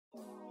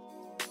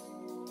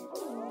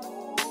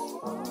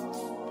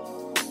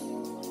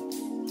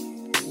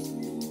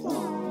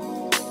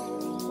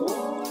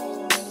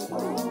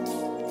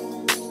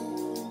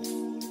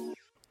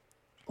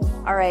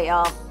All right,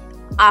 y'all.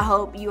 I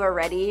hope you are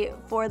ready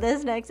for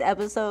this next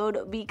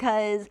episode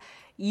because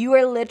you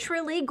are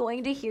literally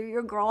going to hear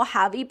your girl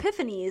have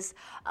epiphanies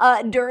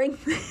during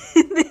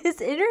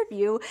this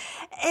interview.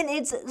 And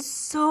it's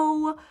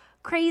so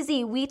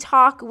crazy. We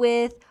talk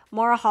with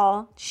Maura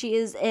Hall. She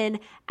is an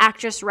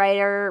actress,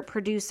 writer,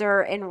 producer,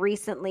 and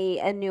recently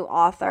a new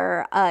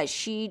author.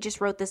 She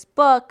just wrote this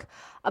book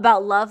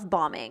about love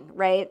bombing,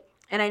 right?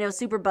 And I know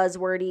super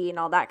buzzwordy and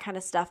all that kind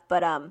of stuff,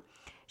 but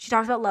she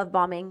talks about love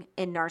bombing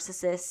and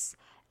narcissists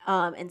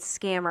and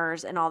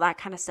scammers and all that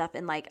kind of stuff,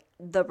 and like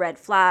the red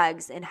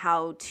flags and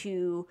how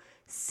to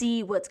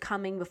see what's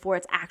coming before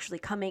it's actually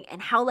coming, and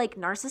how like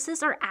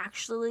narcissists are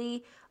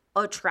actually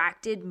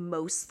attracted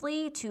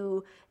mostly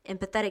to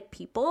empathetic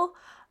people.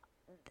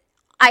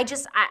 I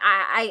can't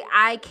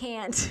I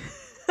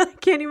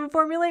can't even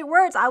formulate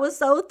words. I was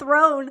so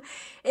thrown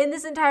in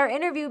this entire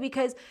interview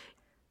because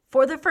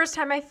for the first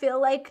time I feel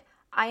like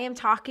I am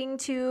talking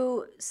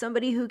to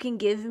somebody who can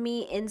give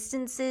me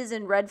instances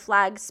and red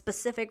flags,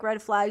 specific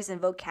red flags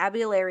and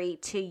vocabulary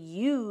to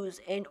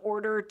use in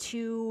order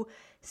to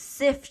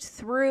sift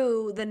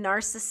through the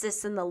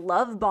narcissists and the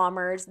love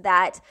bombers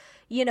that,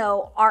 you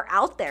know, are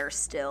out there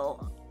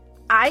still.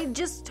 I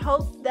just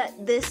hope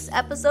that this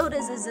episode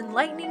is as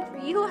enlightening for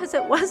you as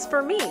it was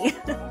for me.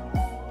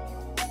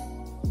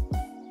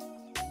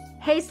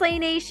 Hey, Slay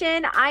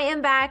Nation. I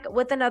am back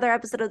with another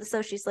episode of the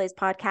So She Slays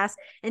podcast.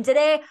 And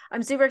today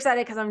I'm super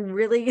excited because I'm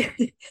really,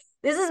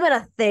 this has been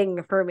a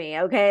thing for me,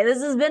 okay? This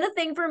has been a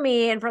thing for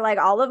me and for like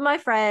all of my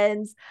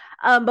friends.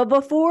 But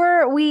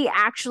before we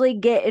actually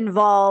get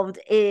involved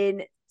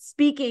in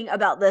speaking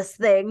about this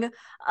thing,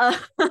 I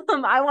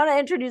want to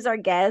introduce our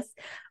guest,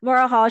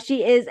 Maura Hall.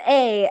 She is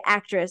a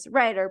actress,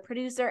 writer,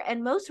 producer,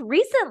 and most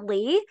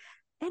recently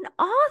an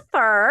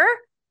author.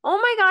 Oh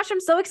my gosh,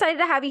 I'm so excited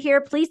to have you here.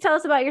 Please tell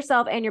us about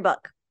yourself and your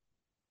book.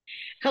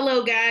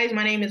 Hello, guys.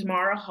 My name is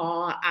Maura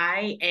Hall.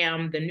 I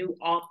am the new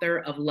author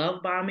of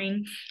Love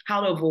Bombing, How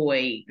to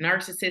Avoid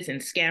Narcissists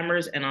and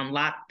Scammers and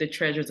Unlock the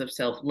Treasures of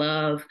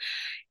Self-Love.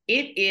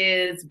 It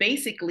is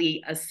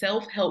basically a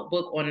self-help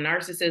book on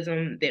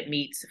narcissism that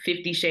meets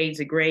 50 Shades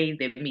of Grey,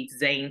 that meets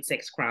Zane's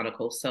Sex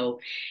Chronicles. So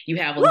you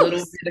have a little bit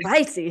of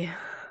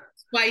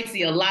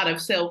spicy, a lot of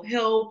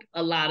self-help,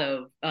 a lot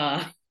of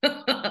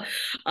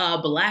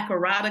black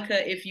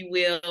erotica, if you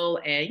will,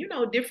 and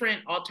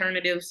different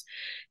alternatives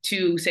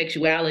to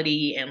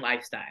sexuality and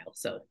lifestyle.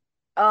 So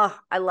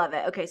I love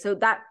it. Okay, so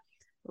that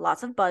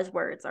lots of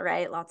buzzwords. All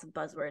right, lots of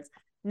buzzwords.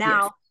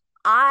 Now, yes.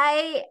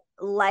 I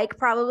like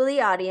probably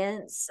the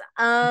audience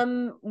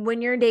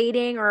when you're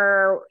dating,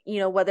 or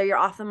whether you're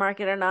off the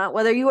market or not,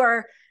 whether you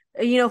are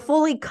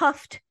fully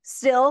cuffed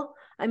still.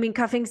 I mean,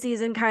 cuffing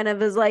season kind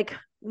of is like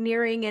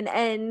nearing an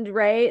end,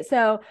 right?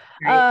 So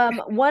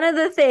one of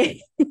the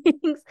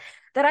things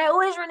that I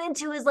always run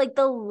into is like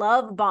the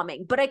love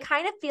bombing, but I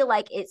kind of feel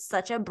like it's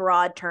such a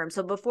broad term.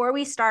 So before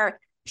we start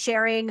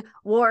sharing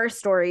war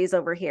stories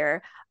over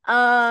here,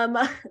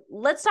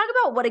 let's talk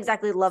about what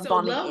exactly love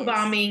bombing is. Love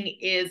bombing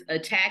is a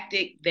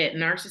tactic that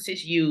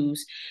narcissists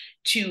use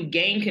to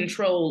gain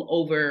control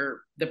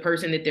over the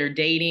person that they're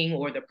dating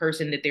or the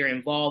person that they're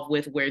involved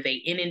with, where they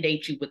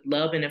inundate you with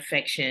love and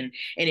affection,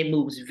 and it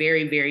moves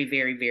very, very,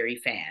 very, very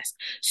fast.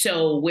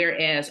 So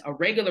whereas a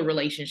regular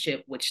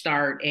relationship would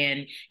start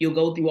and you'll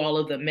go through all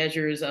of the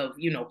measures of,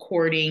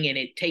 courting, and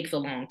it takes a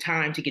long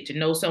time to get to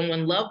know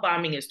someone, love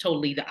bombing is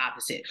totally the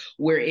opposite,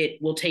 where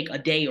it will take a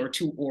day or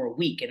two or a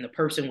week, and the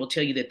person will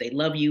tell you that they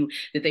love you,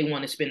 that they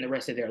want to spend the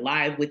rest of their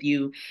life with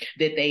you,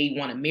 that they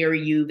want to marry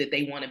you, that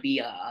they want to be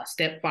a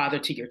stepfather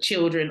to your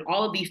children,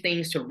 all of these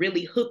things to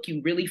really hook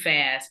you really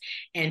fast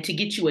and to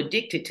get you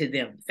addicted to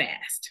them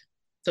fast.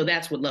 So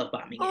that's what love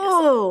bombing is.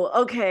 Oh,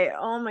 okay.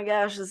 Oh my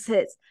gosh, this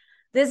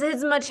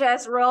hits my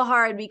chest real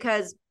hard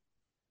because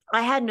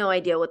I had no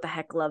idea what the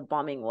heck love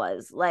bombing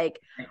was. Like,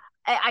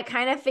 I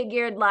kind of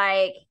figured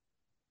like,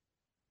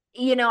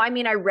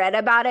 I read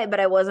about it, but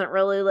I wasn't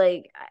really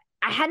like,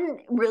 I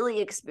hadn't really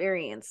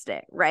experienced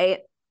it, right?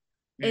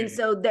 And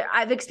so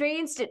I've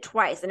experienced it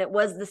twice, and it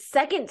was the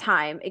second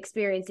time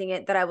experiencing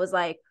it that I was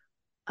like,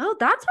 oh,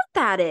 that's what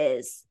that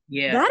is.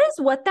 Yeah. That is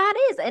what that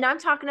is. And I'm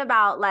talking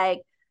about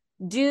like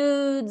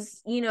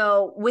dudes,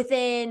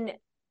 within,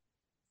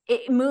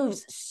 it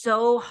moves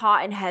so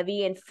hot and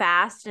heavy and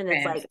fast, and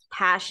it's like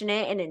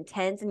passionate and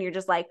intense, and you're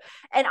just like,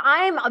 and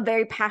I'm a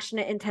very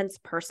passionate, intense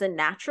person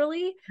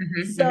naturally.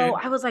 So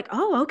I was like,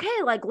 oh,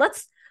 okay, like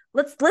let's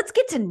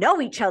get to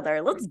know each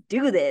other. Let's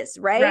do this,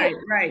 right?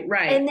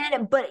 Right. And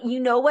then, but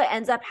what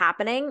ends up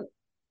happening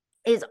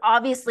is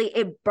obviously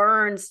it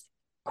burns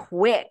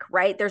quick,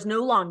 right? There's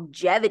no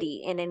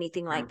longevity in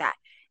anything like that.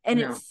 And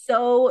it's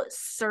so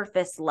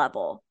surface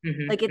level.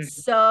 Like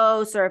it's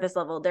so surface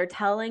level. They're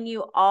telling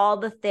you all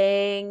the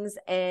things,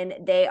 and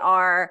they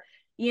are,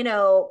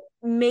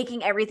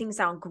 making everything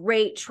sound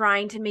great,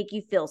 trying to make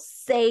you feel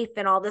safe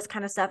and all this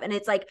kind of stuff. And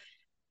it's like,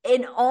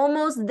 in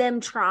almost them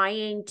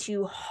trying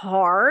too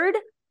hard,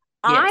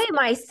 I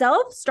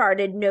myself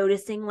started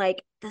noticing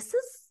like, this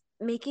is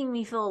making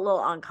me feel a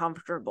little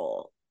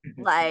uncomfortable.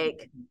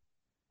 Like,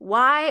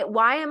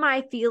 why am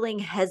I feeling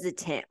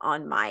hesitant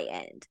on my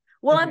end?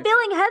 Well, Mm-hmm. I'm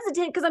feeling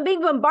hesitant because I'm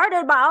being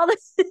bombarded by all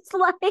this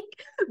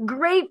like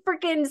great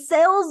freaking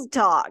sales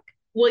talk.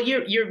 Well,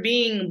 you're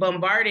being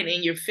bombarded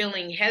and you're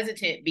feeling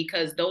hesitant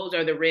because those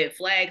are the red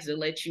flags that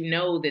let you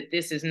know that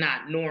this is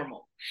not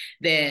normal,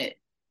 that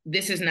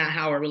this is not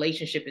how a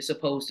relationship is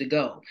supposed to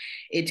go.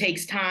 It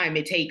takes time,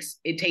 it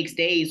takes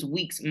days,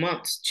 weeks,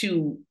 months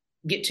to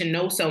get to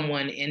know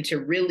someone and to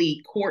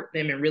really court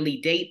them and really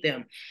date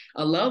them.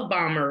 A love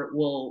bomber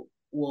will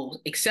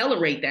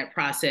accelerate that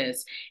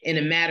process in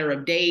a matter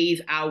of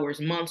days,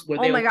 hours, months, where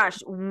Oh my they'll gosh,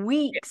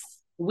 weeks.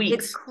 It's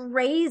weeks.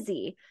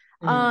 crazy.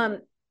 Mm-hmm.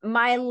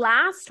 My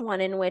last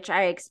one in which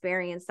I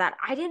experienced that,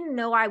 I didn't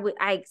know I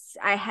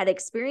had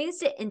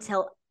experienced it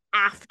until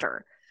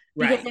after,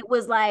 because Right. it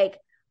was like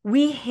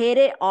we hit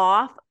it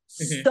off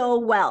Mm-hmm. so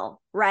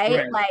well, right?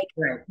 Right. Like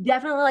Right.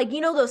 definitely, like,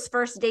 you know, those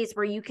first dates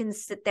where you can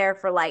sit there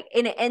for like,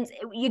 and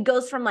it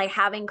goes from like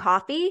having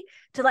coffee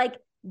to like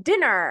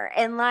dinner,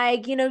 and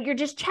like, you know, you're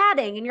just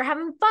chatting and you're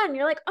having fun.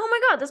 You're like, oh my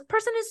God, this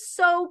person is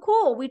so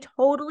cool. We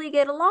totally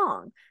get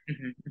along.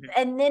 Mm-hmm.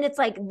 And then it's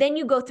like, then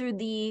you go through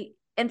the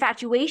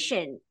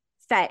infatuation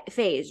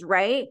phase,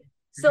 right?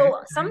 So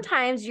Mm-hmm.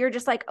 sometimes you're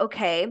just like,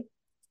 okay,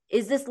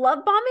 is this love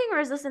bombing or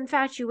is this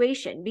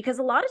infatuation? Because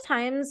a lot of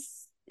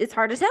times it's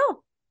hard to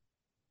tell.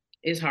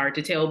 It's hard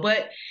to tell,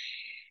 but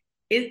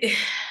it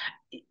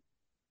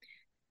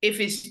if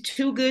it's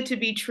too good to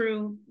be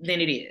true, then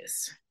it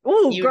is.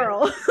 Oh, You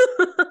girl.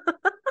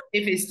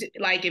 if it's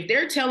like if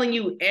they're telling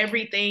you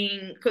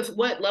everything, because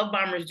what love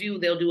bombers do,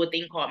 they'll do a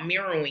thing called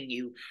mirroring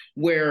you,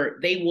 where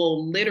they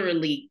will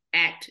literally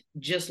act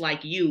just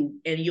like you,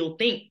 and you'll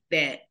think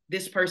that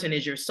this person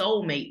is your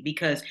soulmate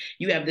because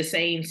you have the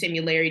same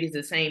similarities,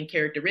 the same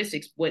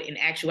characteristics, but in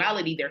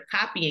actuality, they're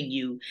copying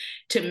you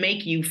to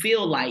make you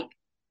feel like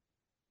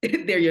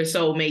they're your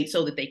soulmate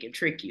so that they can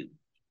trick you.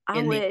 I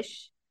And then,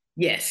 wish.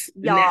 yes,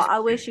 and Y'all, that's I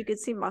wish you could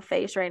see my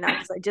face right now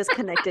because I just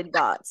connected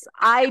dots.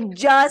 I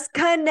just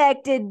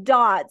connected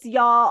dots,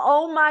 y'all.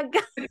 Oh my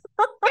God.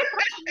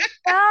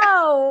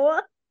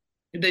 No.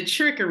 the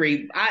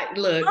trickery. I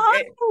look,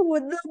 I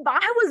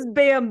was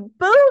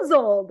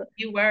bamboozled.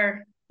 you I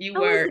were.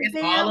 was It's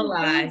all a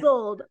lie.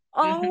 bamboozled.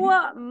 Mm-hmm.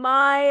 Oh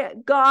my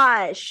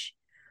gosh.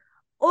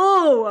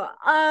 Oh,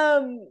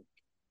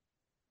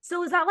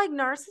 so is that like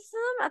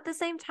narcissism at the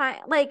same time?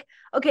 Like,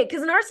 okay,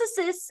 because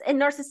narcissists and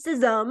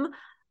narcissism,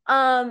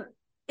 um,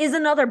 is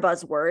another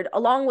buzzword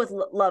along with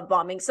love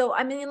bombing. So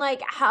I mean,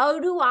 like, how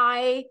do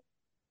I?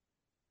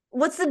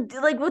 What's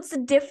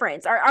the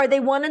difference? Are they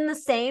one and the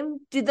same?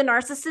 Do the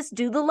narcissists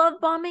do the love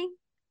bombing?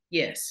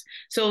 Yes.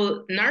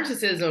 So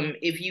narcissism,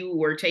 if you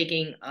were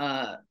taking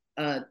a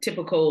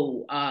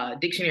typical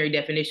dictionary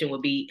definition,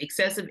 would be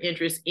excessive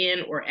interest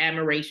in or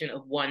admiration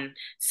of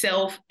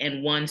oneself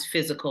and one's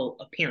physical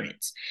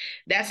appearance.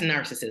 That's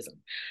narcissism.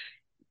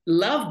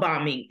 Love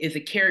bombing is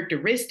a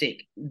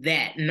characteristic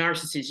that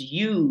narcissists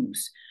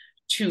use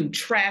to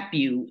trap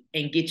you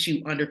and get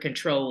you under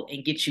control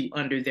and get you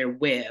under their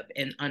web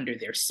and under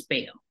their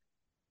spell.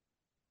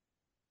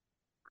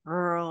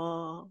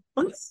 Girl.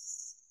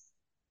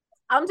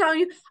 I'm telling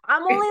you,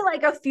 I'm only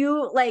like a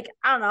few, like,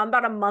 I don't know, I'm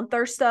about a month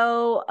or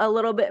so, a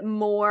little bit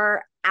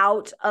more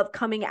out of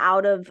coming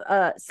out of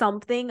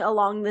something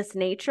along this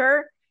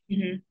nature.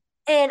 Mm-hmm.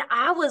 And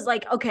I was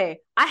like, okay,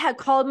 I had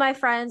called my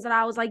friends and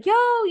I was like, yo,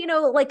 you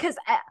know, like, because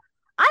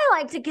I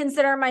like to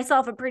consider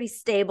myself a pretty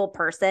stable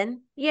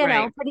person, you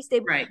know, Right. pretty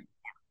stable. Right.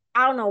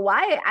 I don't know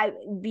why I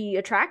be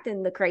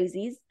attracting the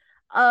crazies,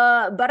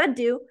 but I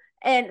do.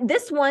 And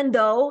this one,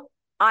 though,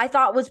 I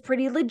thought was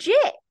pretty legit.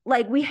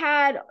 Like, we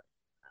had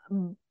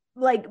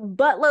like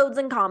buttloads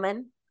in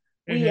common.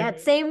 We Mm-hmm. had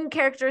same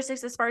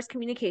characteristics as far as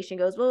communication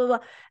goes, blah, blah,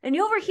 blah. And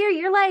you over here,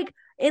 you're like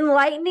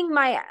enlightening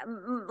my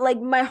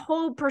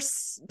whole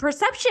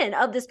perception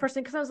of this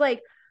person. Cause I was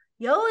like,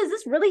 yo, is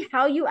this really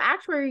how you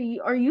act? Or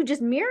are you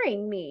just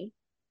mirroring me?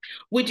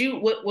 Would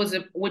you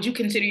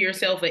consider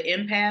yourself an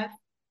empath?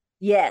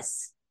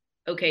 Yes.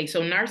 Okay,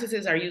 so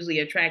narcissists are usually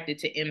attracted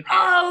to empaths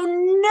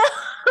Oh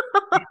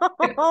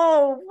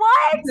no.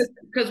 What?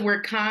 because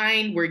we're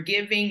kind, we're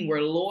giving,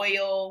 we're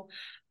loyal,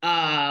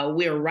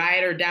 we're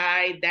ride or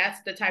die.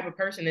 That's the type of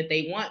person that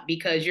they want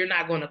because you're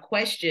not going to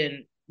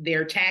question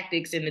their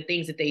tactics and the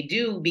things that they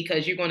do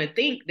because you're going to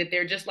think that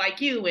they're just like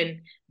you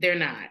and they're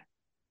not.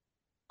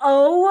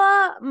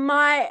 Oh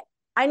my,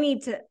 I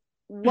need to,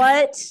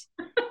 what?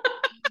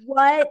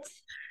 What?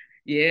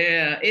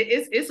 Yeah,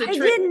 it's a I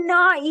trick. did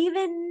not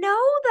even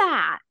know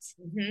that.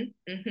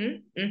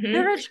 Mm-hmm.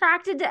 They're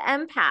attracted to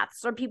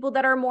empaths or people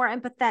that are more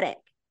empathetic.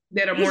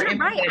 That are Because more you're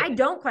right. I empathetic.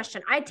 don't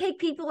question. I take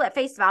people at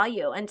face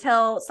value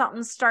until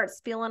something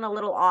starts feeling a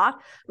little off.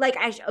 Like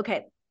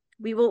okay,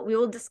 we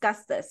will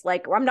discuss this.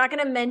 Like I'm not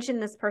going to mention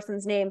this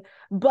person's name,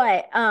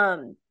 but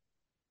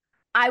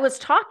I was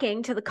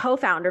talking to the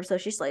co-founder of So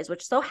She Slays,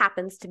 which so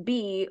happens to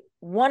be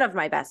one of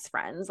my best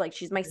friends. Like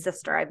she's my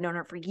sister. I've known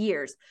her for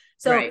years.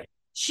 So Right.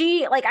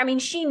 she, like, I mean,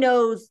 she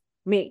knows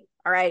me.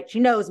 All right. She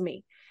knows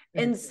me.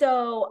 Mm-hmm. And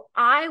so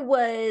I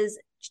was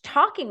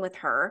talking with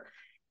her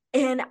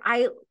And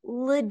I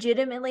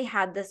legitimately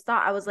had this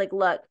thought. I was like,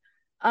 look,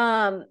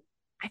 I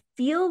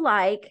feel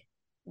like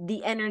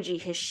the energy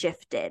has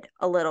shifted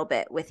a little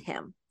bit with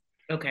him.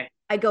 Okay.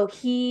 I go,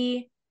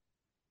 he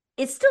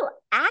is still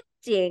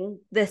acting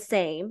the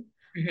same.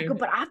 I go, Mm-hmm.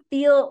 but I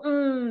feel,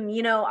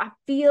 I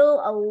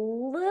feel a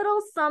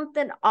little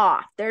something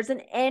off. There's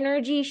an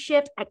energy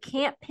shift. I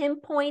can't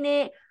pinpoint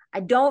it. I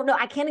don't know.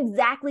 I can't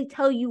exactly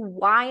tell you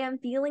why I'm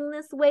feeling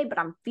this way, but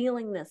I'm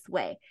feeling this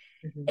way.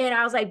 Mm-hmm. And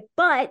I was like,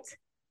 but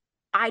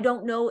I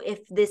don't know if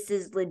this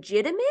is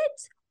legitimate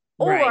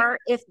Right. or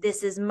if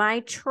this is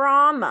my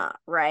trauma,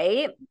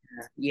 right?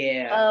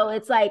 Yeah. Oh,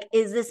 it's like,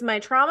 is this my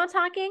trauma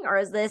talking, or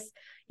is this,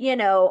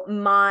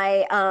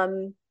 my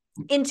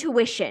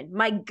intuition,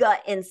 my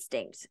gut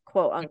instinct,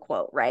 quote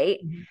unquote, right?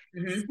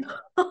 Mm-hmm.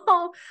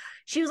 So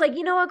she was like,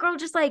 you know what, girl,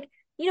 just like,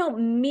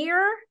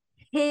 mirror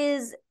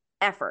his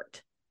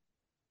effort.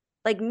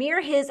 Like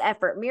mirror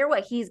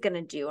what he's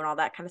gonna do and all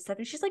that kind of stuff.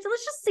 And she's like,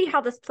 let's just see how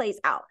this plays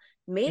out.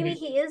 Maybe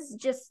Mm-hmm. he is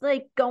just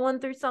like going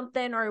through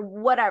something or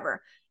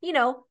whatever.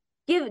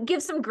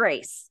 Give some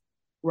grace.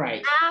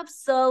 Right.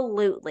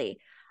 Absolutely.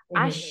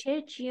 I Mm-hmm.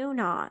 shit you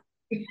not.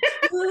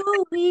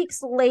 2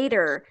 weeks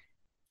later,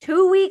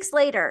 2 weeks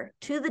later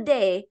to the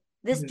day,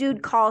 this Mm-hmm.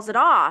 dude calls it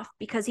off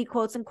because he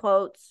quotes and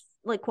quotes,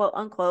 like quote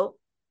unquote,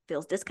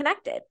 feels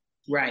disconnected.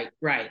 Right.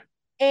 Right.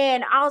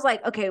 And I was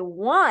like, okay,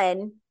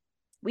 one,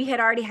 we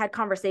had already had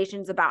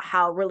conversations about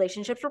how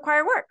relationships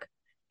require work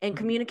and Mm-hmm.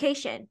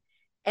 communication.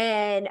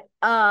 And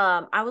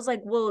I was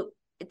like, well,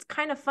 it's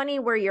kind of funny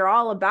where you're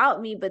all about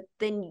me, but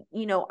then,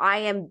 I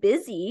am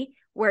busy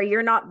where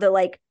you're not the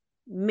like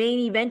main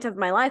event of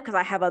my life because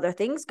I have other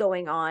things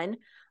going on.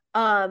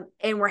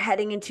 And we're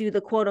heading into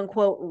the quote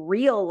unquote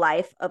real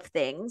life of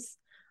things.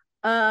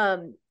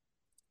 Um,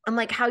 I'm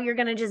like, how you're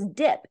gonna just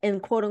dip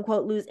and quote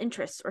unquote lose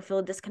interest or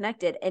feel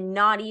disconnected and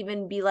not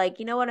even be like,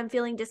 you know what, I'm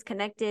feeling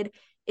disconnected.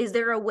 Is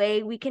there a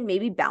way we can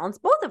maybe balance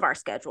both of our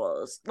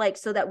schedules, like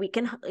so that we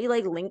can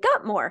like link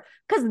up more?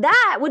 Because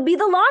that would be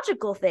the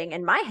logical thing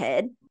in my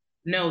head.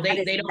 No, That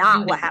is they don't do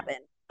not what that.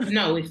 happened.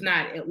 No, it's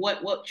not.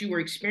 What you were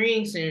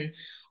experiencing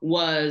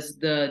was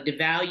the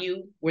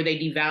devalue, where they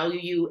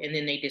devalue you and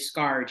then they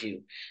discard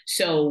you.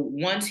 So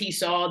once he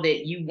saw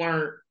that you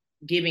weren't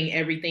giving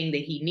everything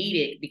that he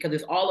needed, because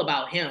it's all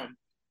about him,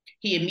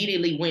 he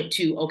immediately went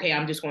to, okay,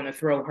 I'm just going to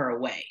throw her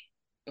away.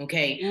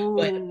 Okay.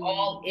 But Ooh.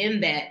 all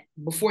in that,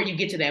 before you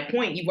get to that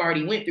point, you've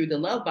already went through the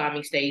love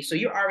bombing stage. So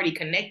you're already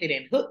connected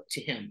and hooked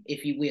to him,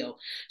 if you will.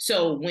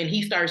 So when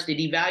he starts to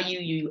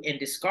devalue you and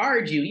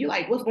discard you, you're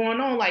like, what's going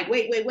on? Like,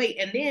 wait.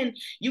 And then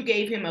you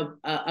gave him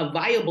a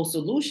viable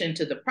solution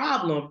to the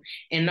problem.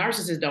 And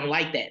narcissists don't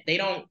like that. They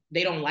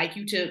don't like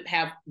you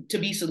to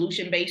be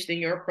solution based in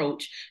your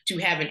approach, to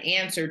have an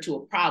answer to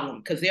a problem,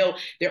 because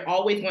they're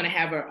always going to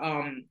have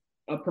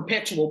a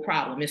perpetual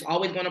problem. It's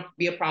always going to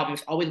be a problem.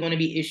 It's always going to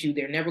be an issue.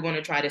 They're never going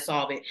to try to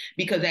solve it,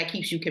 because that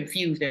keeps you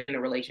confused in a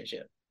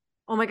relationship.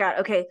 Oh my God.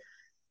 Okay.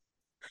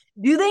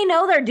 Do they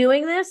know they're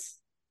doing this?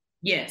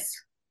 Yes,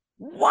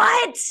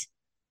 What?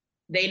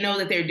 they know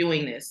that they're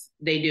doing this.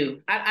 They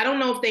do. I don't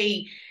know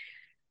if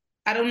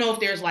I don't know if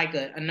there's like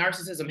a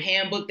narcissism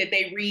handbook that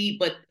they read,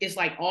 but it's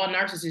like all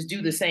narcissists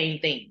do the same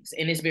things.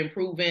 And it's been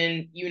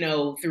proven,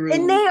 And through,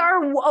 they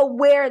are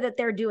aware that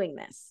they're doing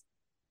this.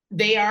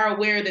 they are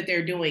aware that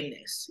they're doing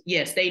this.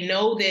 Yes, they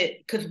know that,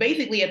 because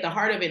basically at the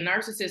heart of it,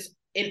 narcissists,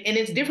 and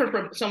it's different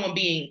from someone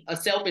being a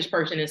selfish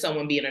person and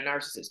someone being a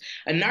narcissist.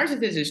 A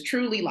narcissist is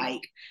truly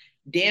like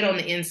dead on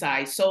the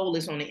inside,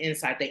 soulless on the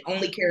inside. They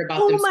only care about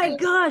Oh my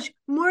themselves. gosh,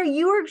 More,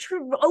 you are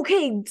true.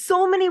 Okay,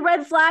 so many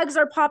red flags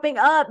are popping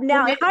up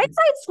now. Okay.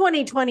 Hindsight's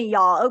 2020,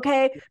 y'all.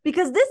 Okay,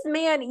 because this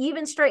man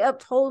even straight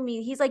up told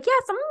me, he's like, yeah,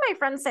 some of my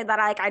friends say that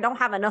I don't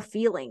have enough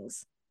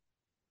feelings.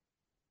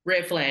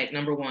 Red flag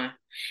number one.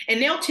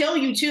 And they'll tell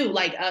you too,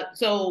 like,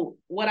 so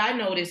what I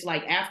noticed,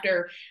 like,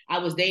 after I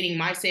was dating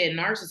my said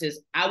narcissist,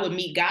 I would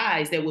meet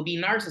guys that would be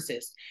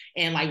narcissists.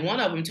 And like one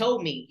of them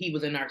told me he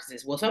was a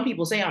narcissist. Well, some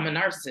people say I'm a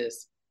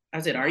narcissist. I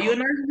said, "Are you a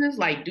narcissist?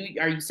 Like,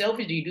 are you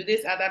selfish? Do you do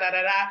this? Da, da, da,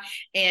 da, da."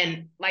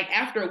 And like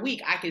after a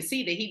week, I could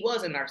see that he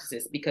was a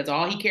narcissist, because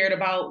all he cared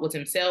about was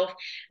himself.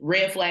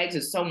 Red flags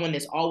is someone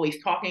that's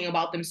always talking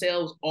about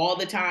themselves all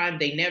the time.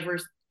 They never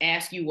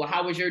ask you, well,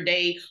 how was your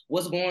day?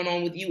 What's going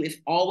on with you? It's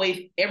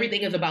always,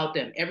 everything is about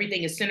them.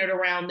 Everything is centered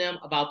around them,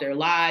 about their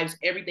lives.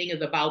 Everything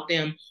is about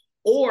them.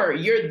 Or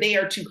you're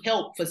there to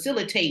help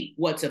facilitate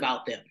what's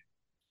about them.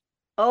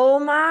 Oh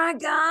my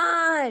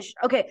gosh.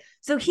 Okay,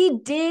 so he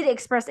did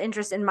express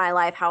interest in my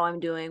life, how I'm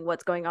doing,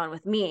 what's going on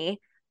with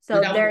me. But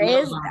So that was there the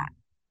love is that. bombing.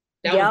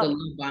 That was the Yep,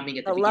 love bombing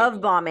at the the beginning.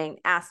 love bombing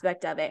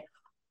aspect of it.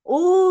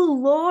 Oh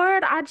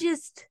Lord,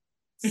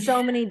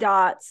 so many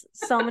dots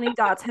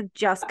have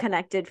just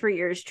connected for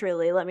yours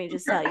truly. Let me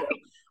just tell you.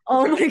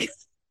 Oh my God.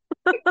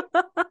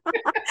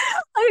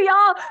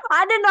 Y'all,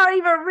 I did not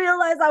even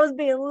realize I was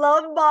being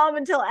love bombed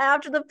until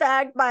after the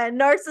fact by a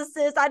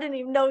narcissist. I didn't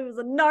even know he was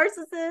a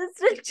narcissist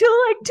until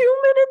like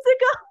 2 minutes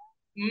ago.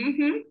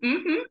 Mm-hmm,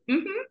 mm-hmm,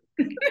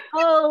 mm-hmm.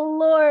 Oh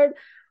Lord.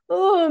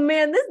 Oh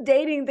man, this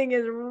dating thing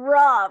is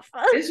rough.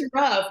 It's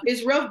rough.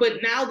 It's rough,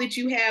 but now that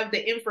you have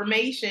the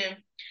information,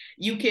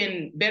 you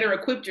can better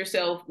equip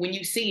yourself when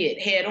you see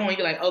it head on.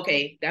 You're like,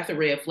 okay, that's a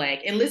red flag.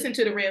 And listen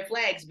to the red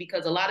flags,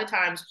 because a lot of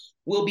times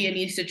we'll be in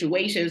these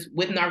situations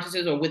with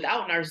narcissists or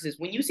without narcissists.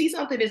 When you see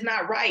something is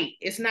not right,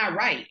 it's not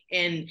right.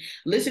 And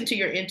listen to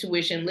your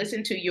intuition,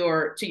 listen to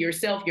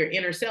yourself, your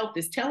inner self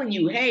that's telling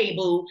you, hey,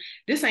 boo,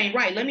 this ain't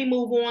right. Let me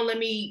move on. Let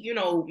me,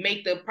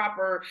 make the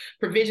proper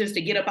provisions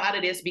to get up out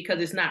of this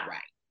because it's not right.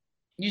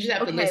 You just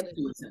have to Okay, listen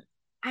to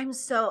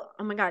yourself.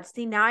 oh my God.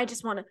 See, now I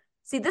just want to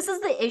see, this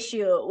is the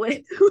issue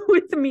with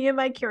with me and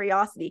my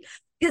curiosity.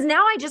 Because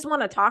now I just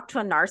want to talk to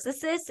a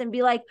narcissist and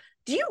be like,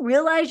 do you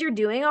realize you're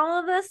doing all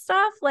of this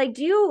stuff? Like,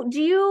 do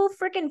you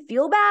freaking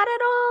feel bad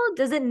at all?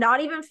 Does it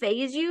not even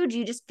phase you? Do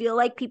you just feel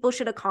like people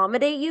should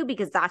accommodate you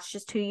because that's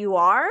just who you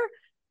are?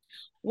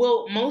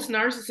 Well, most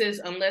narcissists,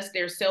 unless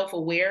they're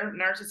self-aware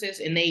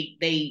narcissists and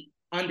they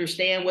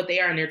understand what they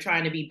are and they're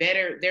trying to be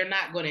better, they're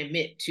not going to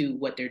admit to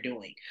what they're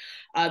doing.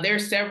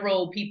 There's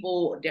several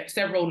people,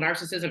 several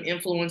narcissism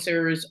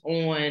influencers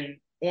on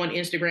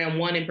Instagram.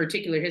 One in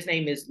particular, his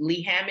name is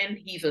Lee Hammond.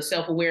 He's a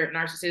self-aware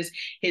narcissist.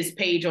 His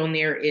page on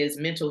there is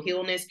Mental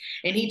Healness,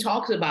 and he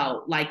talks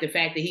about like the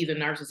fact that he's a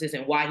narcissist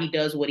and why he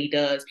does what he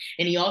does.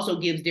 And he also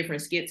gives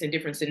different skits and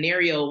different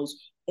scenarios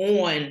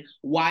on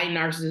why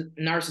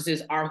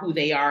narcissists are who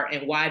they are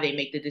and why they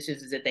make the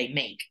decisions that they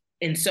make.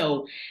 And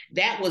so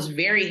that was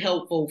very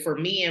helpful for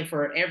me and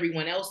for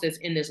everyone else that's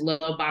in this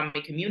love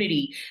bombing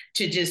community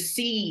to just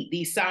see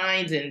these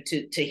signs and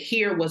to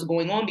hear what's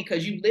going on,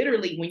 because you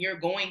literally, when you're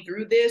going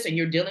through this and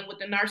you're dealing with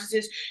the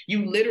narcissist,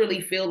 you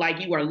literally feel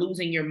like you are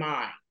losing your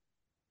mind.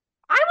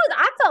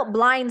 I felt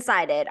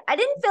blindsided. I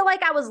didn't feel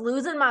like I was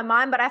losing my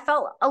mind, but I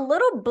felt a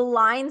little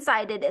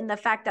blindsided in the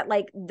fact that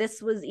like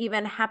this was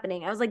even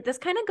happening. I was like, this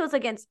kind of goes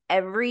against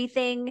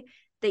everything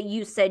that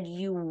you said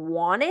you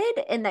wanted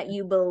and that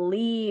you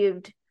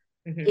believed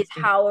is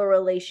how a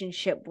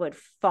relationship would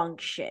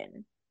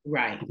function.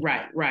 Right.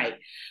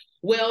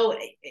 Well,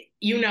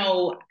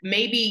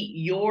 maybe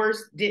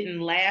yours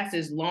didn't last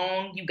as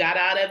long. You got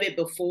out of it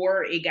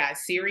before it got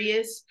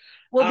serious.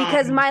 Well,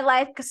 because my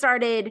life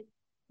started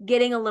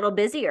getting a little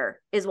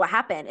busier is what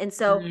happened. And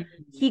so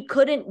he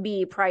couldn't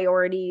be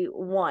priority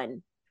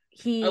one.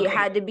 He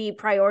had to be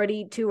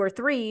priority 2 or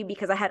 3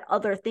 because I had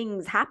other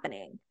things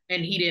happening.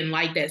 And he didn't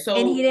like that.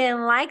 And he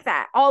didn't like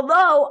that.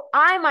 Although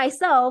I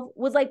myself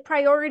was like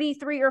priority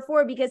 3 or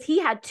 4 because he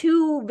had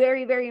 2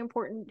 very, very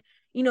important,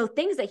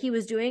 things that he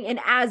was doing. And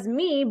as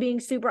me being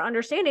super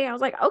understanding, I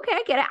was like, okay,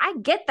 I get it. I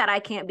get that I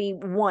can't be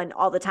one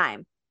all the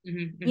time.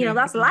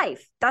 That's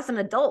life. That's an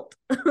adult.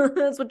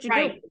 That's what you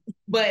do.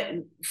 But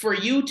for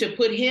you to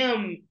put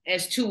him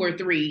as 2 or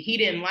 3, he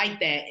didn't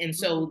like that. And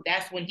so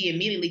that's when he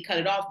immediately cut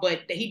it off.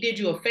 But he did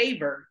you a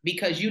favor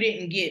because you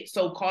didn't get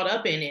so caught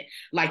up in it.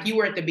 Like you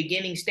were at the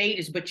beginning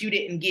stages, but you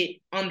didn't get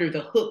under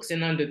the hooks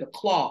and under the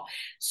claw.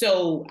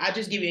 So I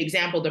just give you an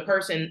example. The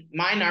person,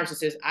 my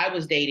narcissist I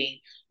was dating,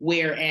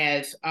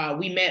 whereas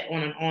we met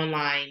on an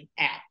online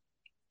app.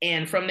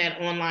 And from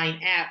that online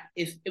app,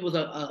 it was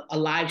a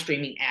live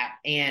streaming app.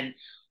 And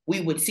we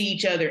would see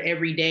each other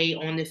every day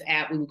on this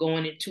app. We would go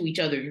into each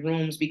other's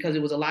rooms because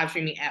it was a live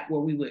streaming app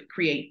where we would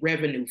create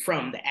revenue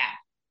from the app.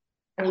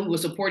 And we would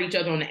support each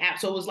other on the app.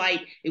 So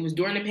it was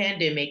during the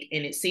pandemic,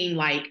 and it seemed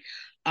like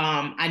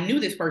I knew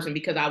this person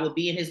because I would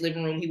be in his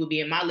living room. He would be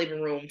in my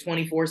living room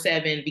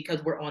 24/7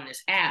 because we're on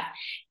this app.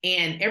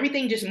 And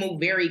everything just moved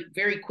very,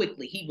 very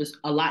quickly. He was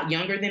a lot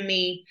younger than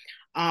me.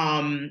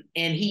 And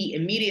he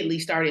immediately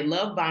started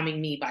love bombing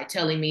me by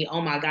telling me,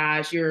 oh my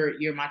gosh,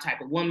 you're my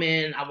type of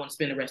woman. I want to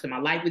spend the rest of my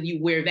life with you.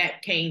 Where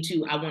that came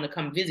to, I want to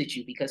come visit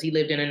you, because he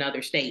lived in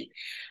another state.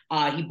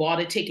 He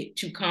bought a ticket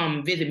to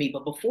come visit me.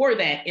 But before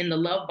that, in the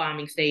love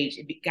bombing stage,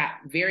 it got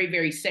very,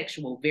 very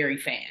sexual, very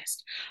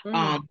fast,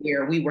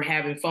 where we were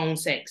having phone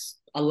sex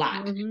a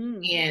lot.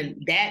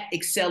 And that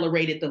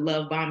accelerated the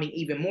love bombing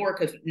even more,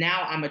 because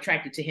now I'm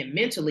attracted to him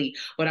mentally,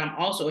 but I'm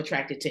also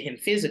attracted to him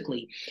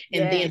physically.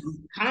 And then we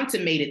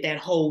consummated that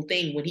whole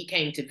thing when he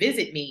came to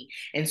visit me.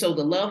 And so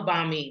the love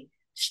bombing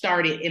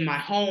started in my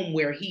home,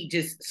 where he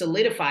just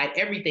solidified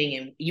everything.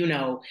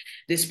 And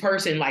this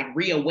person like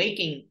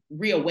reawakened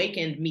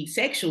me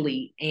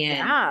sexually.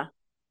 And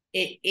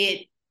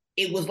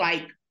it was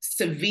like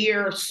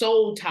severe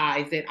soul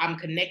ties that I'm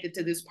connected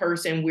to this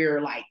person. We're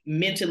like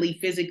mentally,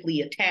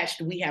 physically attached.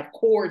 We have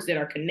cords that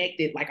are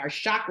connected, like our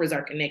chakras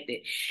are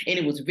connected. And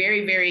it was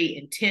very, very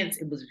intense.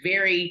 It was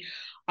very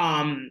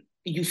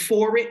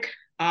euphoric.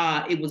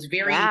 It was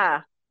very,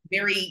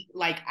 very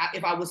like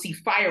if I would see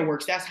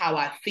fireworks, that's how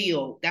I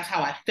feel. That's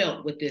how I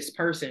felt with this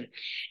person.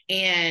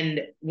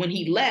 And when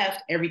he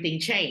left, everything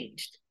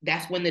changed.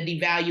 That's when the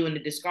devalue and the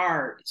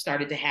discard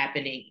started to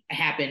happen.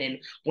 And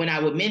when I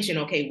would mention,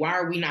 okay, why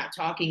are we not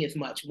talking as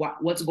much?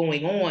 What's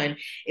going on?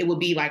 It would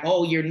be like,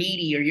 oh, you're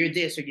needy, or you're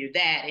this, or you're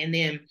that. And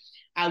then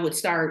I would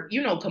start,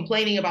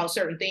 complaining about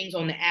certain things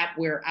on the app,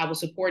 where I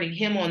was supporting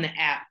him on the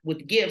app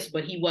with gifts,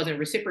 but he wasn't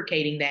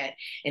reciprocating that.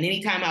 And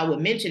anytime I would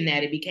mention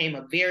that, it became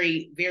a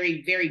very,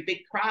 very, very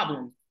big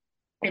problem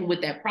And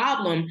with that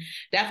problem,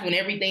 that's when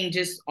everything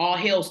just all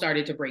hell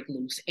started to break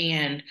loose.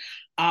 And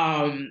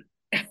um,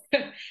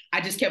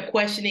 I just kept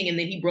questioning. And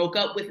then he broke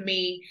up with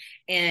me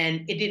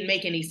and it didn't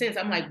make any sense.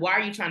 I'm like, why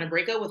are you trying to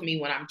break up with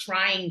me when I'm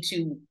trying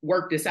to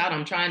work this out?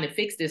 I'm trying to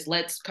fix this.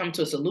 Let's come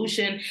to a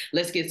solution.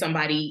 Let's get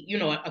somebody, you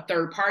know, a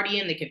third party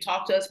in that can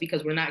talk to us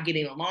because we're not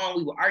getting along.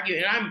 We were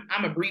arguing. And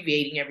I'm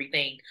abbreviating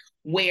everything.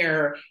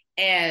 Where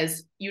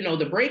as, you know,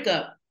 the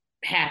breakup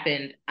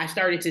happened, I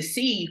started to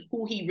see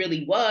who he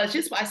really was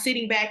just by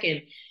sitting back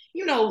and,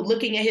 you know,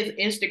 looking at his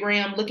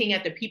Instagram, looking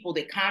at the people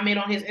that comment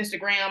on his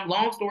Instagram.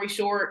 Long story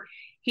short,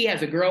 he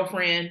has a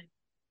girlfriend.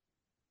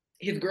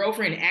 His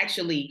girlfriend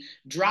actually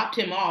dropped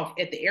him off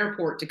at the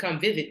airport to come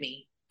visit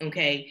me.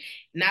 Okay.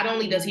 Not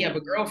only does he have a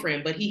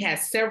girlfriend, but he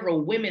has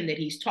several women that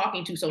he's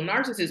talking to. So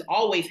narcissists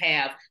always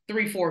have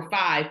 3, 4,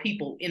 5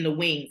 people in the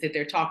wings that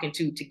they're talking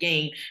to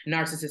gain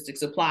narcissistic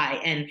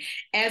supply. And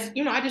as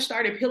you know, I just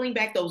started peeling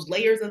back those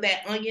layers of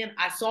that onion.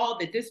 I saw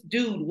that this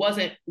dude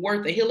wasn't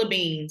worth a hill of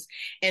beans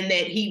and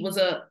that he was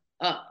a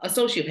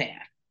sociopath.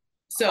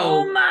 Oh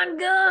So my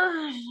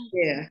gosh.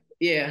 yeah,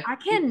 yeah. I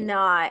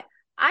cannot.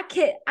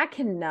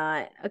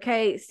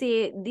 Okay.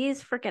 See,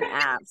 these freaking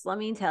apps, let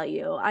me tell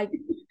you,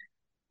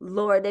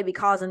 Lord, they be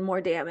causing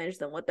more damage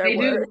than what they're They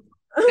worth.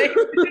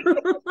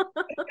 do.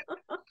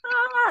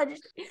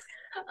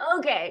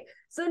 Okay.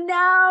 So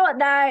now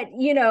that,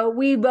 you know,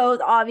 we both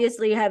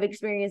obviously have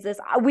experienced this,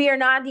 we are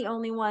not the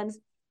only ones.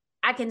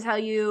 I can tell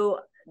you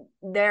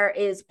there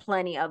is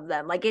plenty of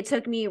them. Like it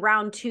took me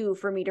round 2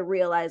 for me to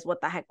realize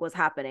what the heck was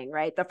happening,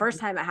 right? The first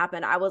time it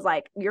happened, I was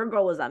like, your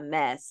girl was a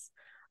mess.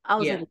 I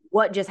was Yeah. like,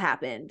 what just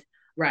happened?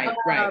 Right,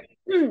 right.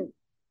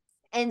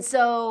 And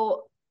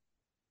so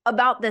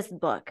about this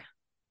book,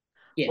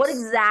 what Yes.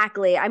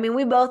 exactly, I mean,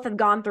 we both have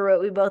gone through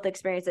it. We both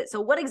experienced it. So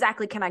what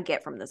exactly can I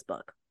get from this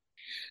book?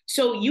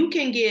 So you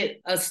can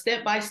get a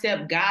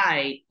step-by-step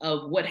guide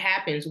of what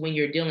happens when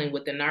you're dealing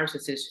with the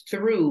narcissist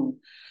through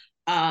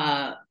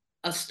uh,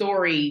 a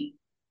story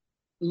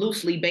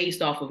loosely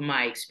based off of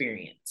my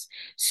experience.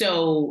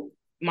 So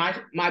my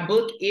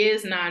book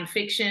is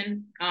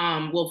nonfiction.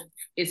 Well,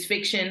 it's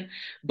fiction,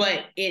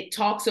 but it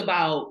talks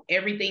about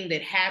everything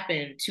that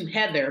happened to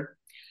Heather,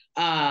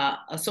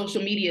 a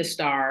social media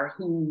star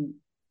who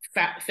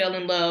fell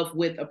in love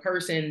with a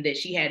person that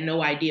she had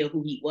no idea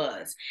who he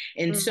was.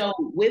 And so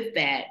with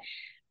that,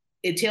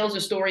 it tells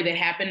a story that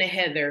happened to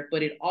Heather,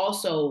 but it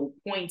also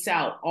points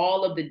out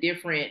all of the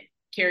different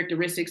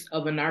characteristics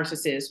of a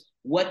narcissist,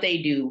 what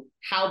they do,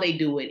 how they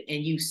do it,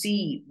 and you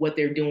see what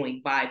they're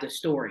doing by the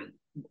story,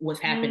 what's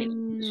happening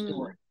in the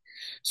story.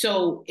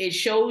 So it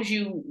shows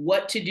you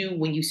what to do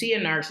when you see a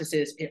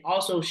narcissist. It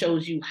also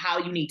shows you how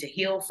you need to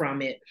heal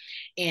from it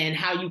and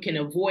how you can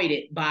avoid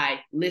it by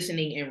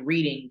listening and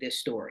reading this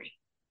story.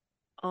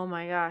 Oh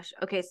my gosh.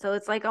 Okay, so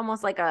it's like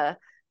almost like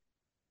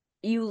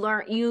you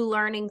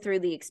learning through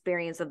the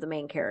experience of the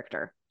main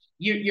character.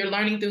 You're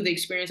learning through the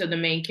experience of the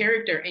main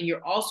character, and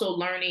you're also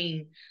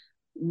learning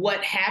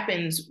what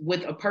happens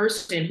with a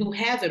person who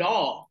has it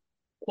all,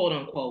 quote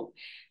unquote,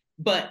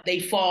 but they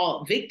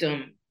fall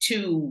victim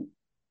to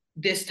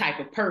this type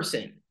of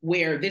person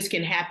where this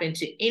can happen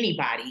to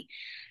anybody,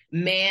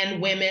 man,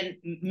 women,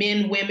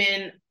 men,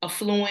 women,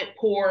 affluent,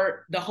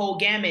 poor, the whole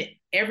gamut.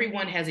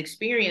 Everyone has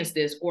experienced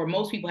this, or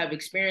most people have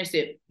experienced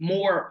it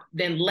more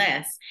than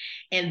less.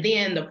 And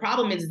then the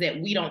problem is that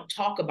we don't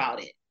talk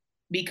about it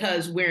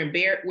because we're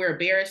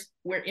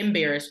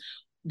embarrassed.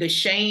 The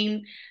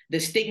shame, the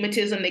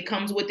stigmatism that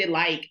comes with it,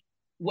 like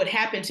what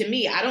happened to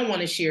me, I don't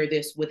want to share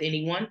this with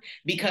anyone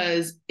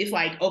because it's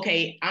like,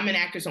 okay, I'm an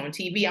actress on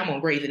TV, I'm on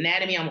Grey's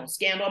Anatomy, I'm on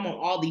Scandal, I'm on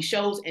all these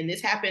shows, and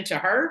this happened to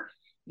her.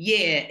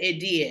 Yeah, it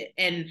did.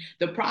 And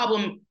the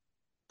problem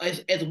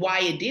as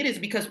why it did is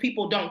because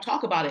people don't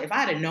talk about it. If I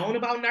had known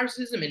about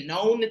narcissism and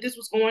known that this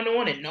was going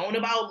on and known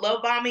about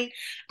love bombing,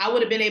 I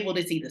would have been able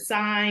to see the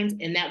signs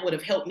and that would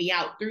have helped me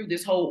out through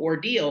this whole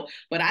ordeal.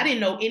 But I didn't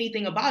know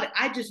anything about it.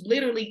 I just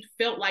literally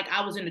felt like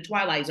I was in the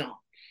Twilight Zone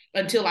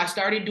until I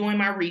started doing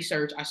my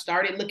research. I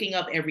started looking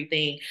up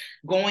everything,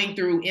 going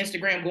through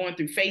Instagram, going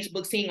through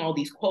Facebook, seeing all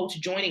these quotes,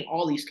 joining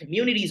all these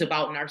communities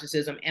about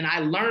narcissism. And I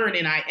learned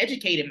and I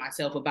educated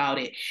myself about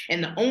it.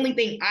 And the only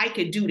thing I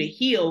could do to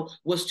heal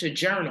was to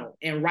journal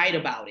and write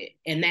about it.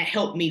 And that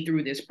helped me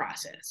through this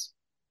process.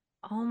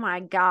 Oh my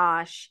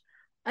gosh.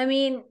 I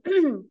mean,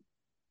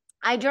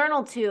 I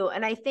journal too.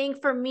 And I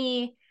think for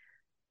me,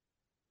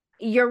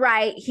 you're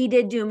right. He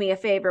did do me a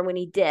favor when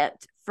he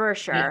dipped for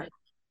sure.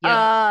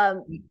 Yeah.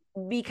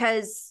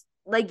 Because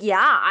like,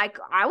 yeah, I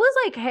was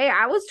like, hey,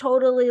 I was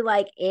totally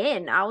like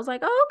in. I was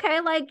like, oh,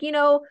 okay, like, you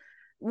know,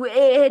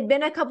 it had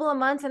been a couple of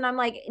months and I'm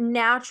like,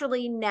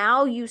 naturally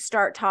now you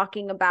start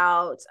talking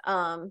about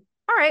all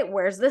right,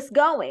 where's this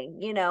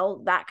going? You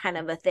know, that kind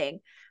of a thing.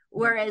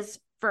 Whereas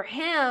for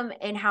him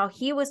and how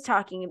he was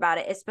talking about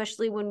it,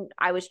 especially when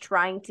I was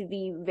trying to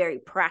be very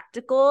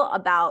practical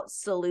about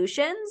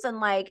solutions and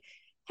like,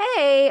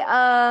 hey,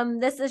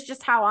 this is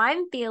just how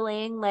I'm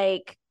feeling,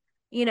 like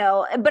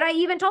But I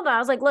even told him, I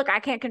was like, look, I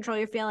can't control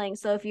your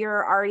feelings. So if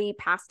you're already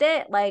past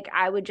it, like,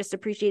 I would just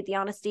appreciate the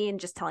honesty and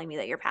just telling me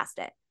that you're past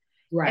it.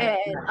 Right.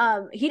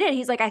 And he did.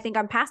 He's like, I think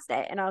I'm past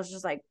it. And I was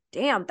just like,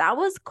 damn, that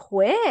was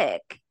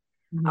quick.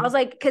 I was Mm-hmm.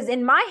 like, because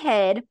in my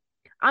head,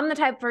 I'm the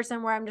type of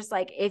person where I'm just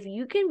like, if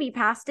you can be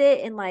past it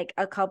in like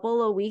a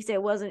couple of weeks,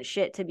 it wasn't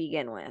shit to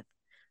begin with.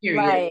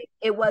 Period. Like,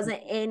 it wasn't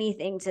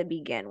anything to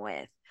begin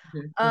with.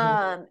 Mm-hmm.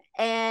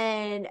 Mm-hmm.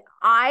 And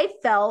I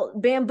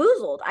felt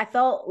bamboozled. I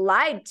felt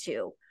lied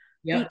to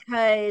Yep.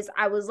 because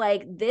I was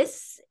like,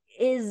 this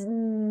is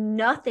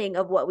nothing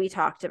of what we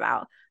talked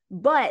about.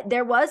 But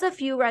there was a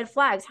few red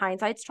flags.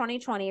 Hindsight's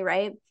 2020,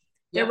 right?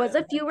 There Yep. was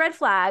a few red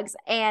flags,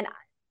 and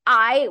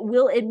I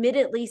will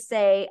admittedly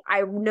say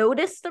I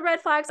noticed the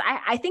red flags.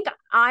 I think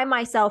I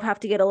myself have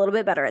to get a little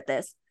bit better at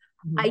this.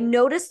 I Mm-hmm.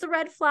 noticed the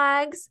red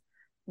flags,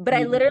 but I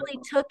You literally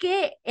took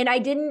it and I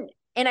didn't,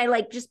 and I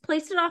like just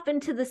placed it off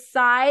into the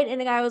side. And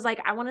the guy was like,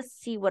 I want to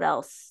see what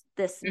else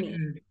this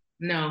means.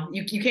 No,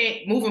 you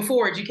can't moving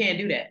forward, you can't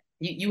do that.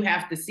 You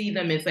have to see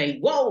them and say,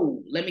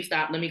 whoa, let me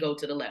stop, let me go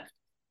to the left.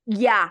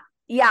 Yeah.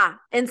 Yeah.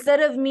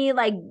 Instead of me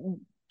like,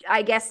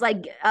 I guess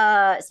like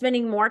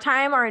spending more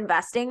time or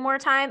investing more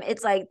time,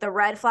 it's like the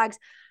red flags,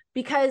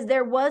 because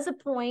there was a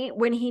point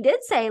when he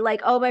did say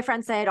like, oh, my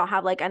friends say I don't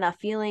have like enough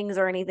feelings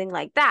or anything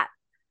like that.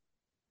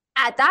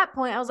 At that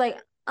point, I was like,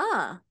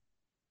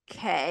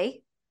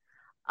 okay.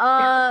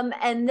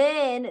 And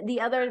then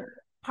the other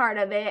part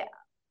of it,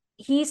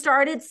 he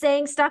started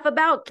saying stuff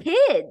about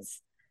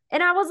kids.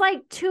 And I was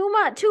like,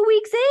 2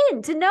 weeks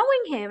in to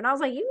knowing him. And I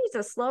was like, you need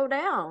to slow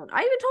down.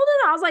 I even told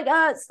him, I was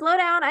like, slow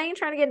down. I ain't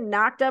trying to get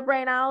knocked up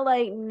right now.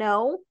 Like,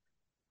 no.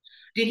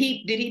 Did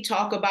he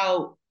talk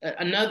about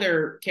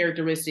another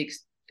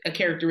characteristics a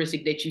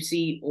characteristic that you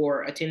see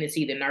or a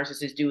tendency that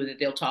narcissists do is that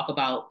they'll talk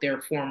about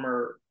their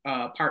former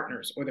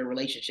partners or their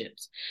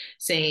relationships,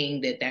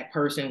 saying that that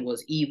person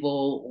was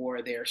evil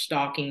or they're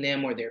stalking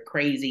them or they're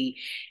crazy,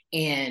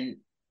 and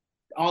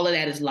all of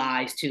that is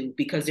lies too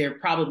because they're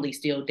probably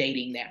still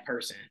dating that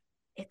person.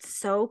 It's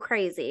so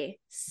crazy.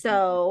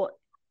 So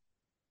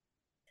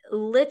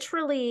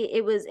literally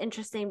it was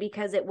interesting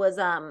because it was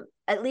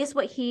at least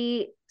what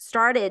he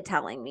started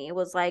telling me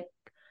was like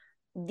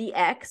the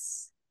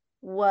ex,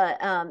 what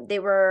they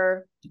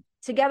were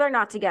together,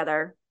 not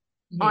together,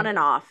 on Mm-hmm. and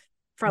off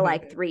for Mm-hmm.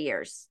 like 3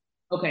 years.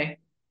 Okay.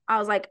 I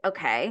was like,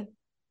 okay,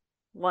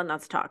 one,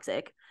 that's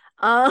toxic.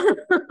 uh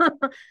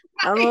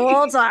I'm a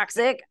little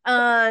toxic.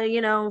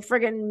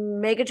 Friggin'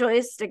 make a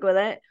choice, stick with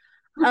it.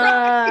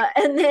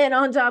 And then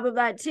on top of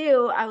that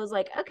too, I was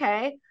like,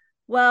 okay,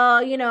 well,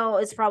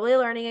 it's probably a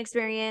learning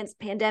experience,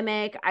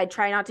 pandemic. I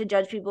try not to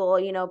judge people,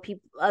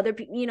 people, other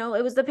people,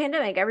 it was the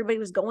pandemic, everybody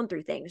was going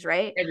through things,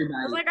 right? I was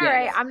Everybody, like, all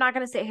right, yes. I'm not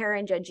going to sit here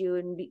and judge you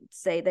and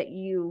say that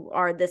you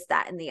are this,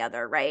 that, and the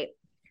other, right?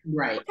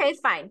 Right. Okay,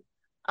 fine.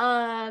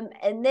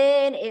 And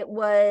then it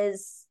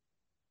was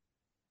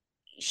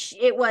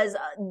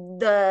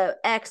the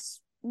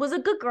ex was a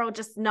good girl,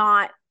 just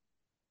not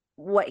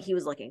what he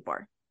was looking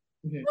for.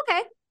 Mm-hmm.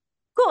 Okay,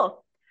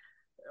 cool.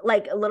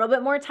 Like a little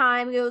bit more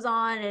time goes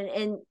on,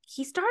 and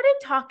he started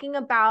talking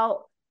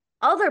about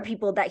other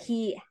people that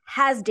he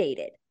has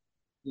dated,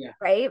 Yeah.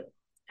 right?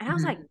 And I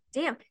was like,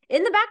 Mm-hmm. damn.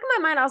 In the back of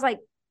my mind, I was like,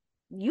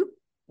 you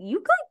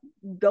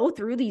could go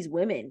through these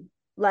women.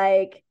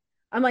 Like,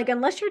 I'm like,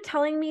 unless you're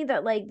telling me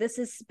that like this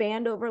is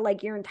spanned over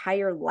like your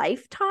entire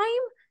lifetime,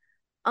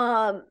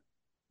 um,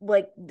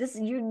 like this,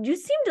 you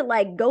seem to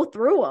like go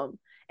through them.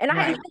 And I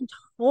Right. even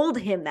told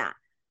him that.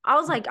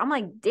 I'm like,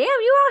 damn,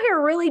 you out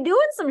here really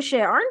doing some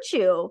shit, aren't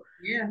you?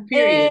 Yeah. And,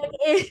 Period.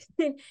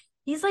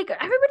 he's like,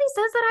 everybody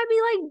says that I'd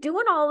be like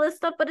doing all this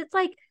stuff, but it's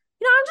like,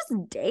 I'm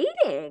just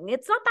dating.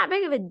 It's not that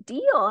big of a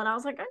deal. And I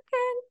was like, okay,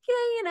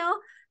 yeah,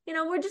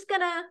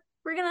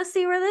 we're gonna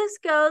see where this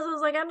goes. I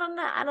was like, I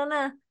don't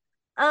know.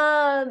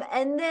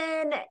 And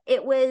then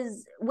it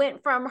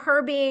went from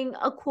her being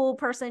a cool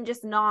person,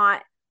 just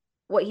not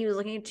what he was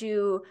looking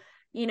to,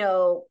 you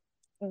know,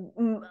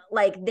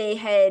 like they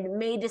had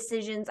made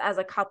decisions as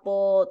a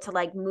couple to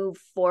like move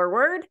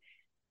forward.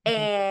 Mm-hmm.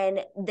 And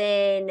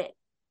then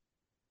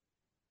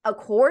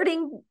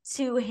according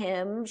to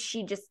him,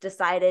 she just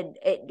decided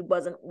it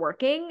wasn't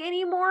working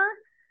anymore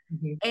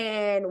Mm-hmm.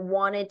 and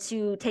wanted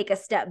to take a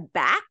step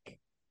back,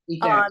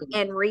 Exactly.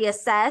 and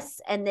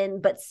reassess, and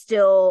then but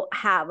still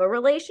have a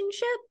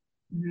relationship.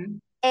 Mm-hmm.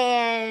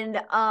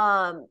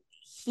 And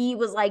he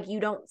was like, you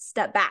don't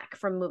step back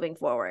from moving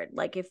forward.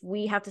 Like, if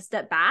we have to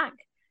step back,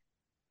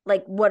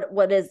 like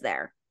what is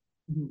there?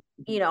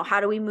 Mm-hmm. How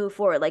do we move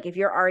forward? Like, if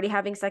you're already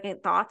having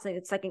second thoughts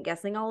and second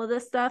guessing all of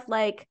this stuff,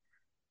 like,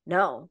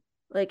 no,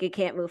 like it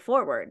can't move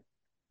forward.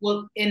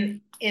 Well,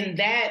 in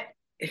that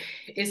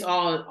it's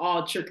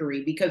all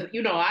trickery because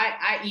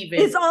I It's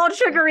even all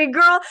trickery,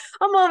 girl.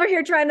 I'm over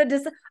here trying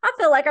to I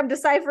feel like I'm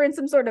deciphering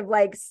some sort of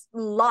like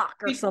lock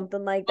or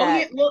something like oh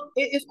yeah, that. well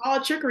it's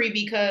all trickery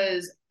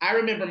because I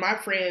remember my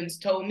friends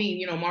told me,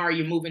 you know, Mara,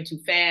 you're moving too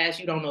fast.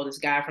 You don't know this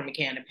guy from a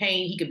can of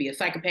paint. He could be a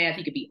psychopath.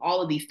 He could be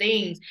all of these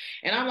things.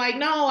 And I'm like,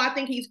 no, I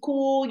think he's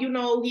cool. You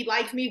know, he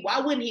likes me. Why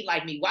wouldn't he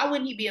like me? Why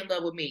wouldn't he be in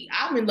love with me?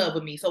 I'm in love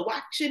with me. So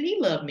why shouldn't he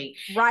love me?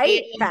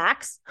 Right? And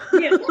Facts.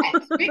 yeah,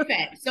 facts, big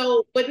facts.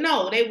 So, but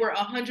no, they were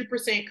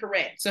 100%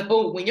 correct.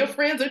 So when your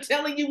friends are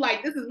telling you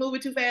like this is moving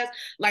too fast,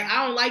 like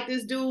I don't like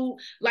this dude,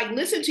 like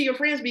listen to your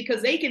friends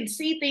because they can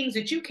see things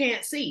that you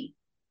can't see.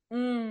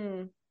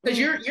 Mm. Because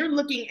you're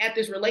looking at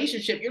this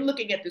relationship, you're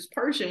looking at this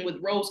person with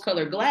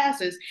rose-colored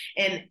glasses,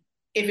 and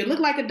if it looked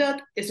like a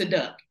duck, it's a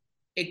duck.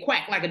 It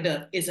quacked like a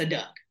duck, it's a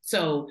duck.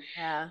 So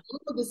Yeah. all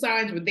of the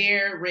signs were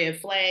there, red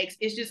flags.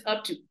 It's just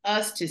up to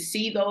us to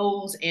see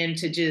those and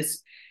to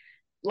just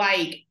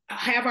like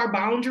have our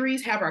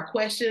boundaries, have our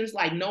questions,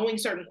 like knowing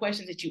certain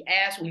questions that you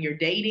ask when you're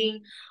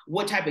dating,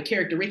 what type of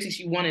characteristics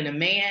you want in a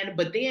man.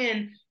 But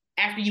then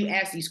after you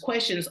ask these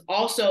questions,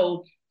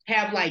 also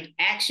have like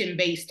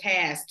action-based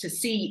tasks to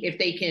see if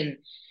they can,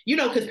 you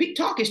know, because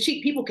talk is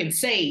cheap. People can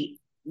say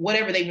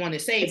whatever they want to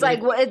say, It's but like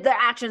if what the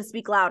actions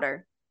speak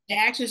louder. the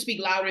actions speak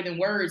louder than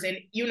words. And,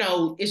 you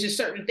know, it's just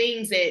certain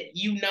things that,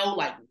 you know,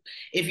 like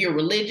if you're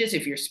religious,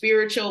 if you're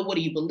spiritual, what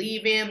do you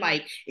believe in?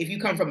 Like if you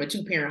come from a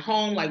 2-parent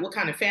home, like what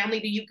kind of family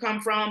do you come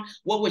from?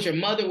 What was your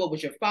mother? What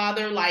was your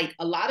father? Like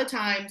a lot of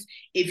times,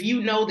 if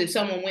you know that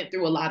someone went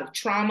through a lot of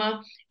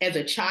trauma as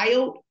a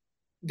child,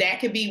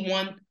 that could be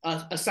one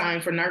a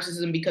sign for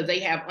narcissism because they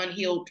have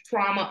unhealed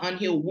trauma,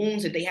 unhealed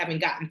wounds that they haven't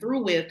gotten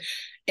through with,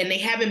 and they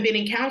haven't been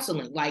in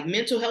counseling. Like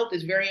mental health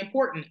is very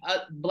important.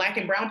 Black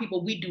and brown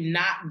people, we do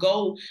not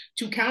go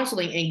to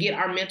counseling and get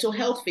our mental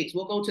health fixed.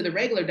 We'll go to the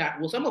regular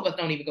doctor. Well, some of us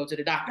don't even go to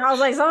the doctor. I was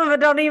like, some of it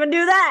don't even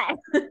do that.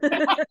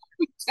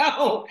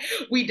 So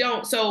we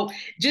don't. So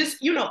just,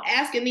 you know,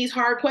 asking these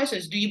hard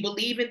questions. Do you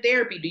believe in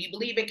therapy? Do you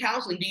believe in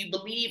counseling? Do you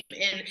believe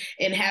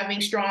in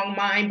having strong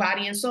mind,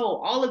 body, and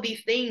soul? All of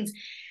these things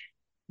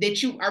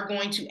that you are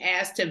going to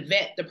ask to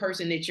vet the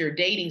person that you're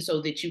dating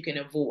so that you can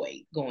avoid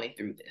going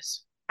through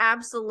this.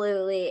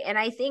 Absolutely. And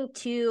I think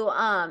too,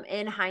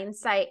 in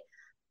hindsight,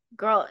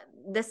 girl,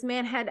 this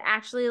man had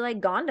actually like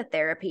gone to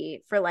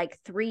therapy for like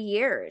 3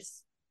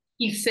 years.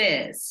 He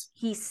says.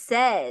 He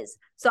says.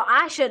 So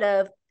I should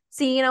have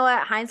see, you know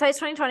what? Hindsight's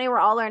 2020. We're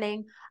all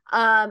learning.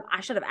 I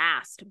should have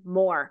asked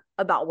more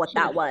about what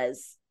that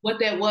was. What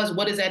that was,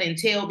 what does that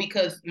entail?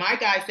 Because my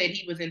guy said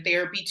he was in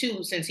therapy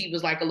too since he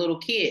was like a little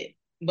kid.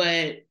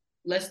 But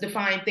let's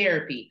define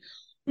therapy.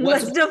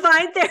 Let's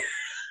define therapy.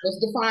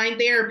 Let's define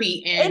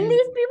therapy. And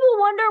these people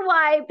wonder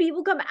why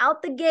people come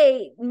out the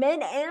gate,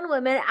 men and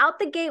women, out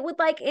the gate with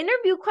like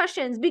interview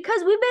questions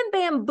because we've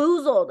been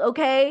bamboozled,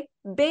 okay?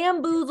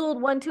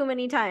 Bamboozled one too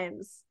many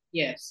times.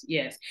 Yes,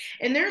 yes.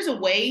 And there's a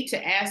way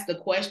to ask the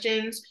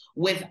questions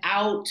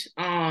without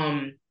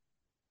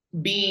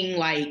being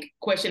like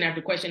question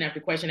after question after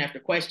question after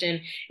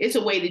question. It's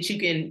a way that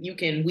you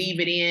can weave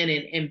it in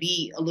and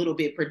be a little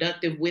bit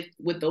productive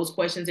with those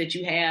questions that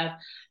you have.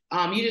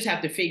 You just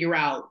have to figure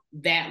out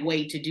that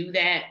way to do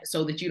that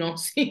so that you don't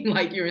seem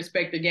like you're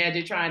Inspector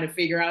Gadget trying to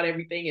figure out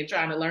everything and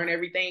trying to learn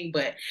everything.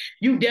 But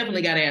you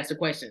definitely got to ask the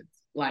questions.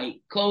 Like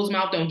closed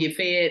mouth don't get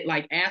fed.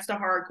 Like ask the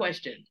hard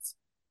questions.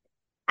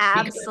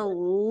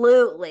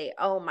 Absolutely.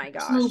 Oh my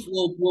gosh. Truth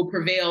will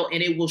prevail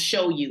and it will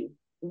show you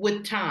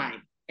with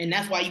time. And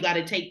that's why you got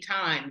to take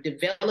time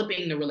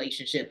developing the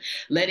relationship,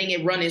 letting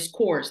it run its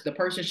course. The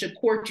person should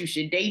court you,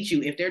 should date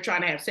you. If they're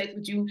trying to have sex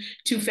with you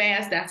too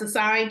fast, that's a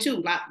sign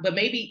too. But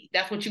maybe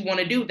that's what you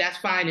want to do. That's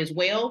fine as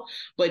well.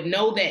 But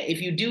know that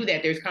if you do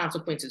that, there's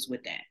consequences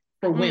with that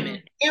for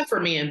women and for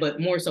men,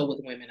 but more so with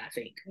women, I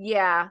think.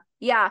 Yeah.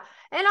 Yeah.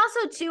 And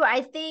also too,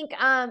 I think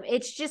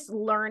it's just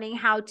learning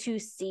how to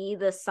see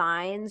the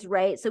signs,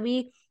 right? So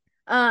we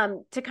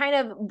to kind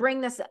of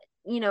bring this,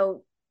 you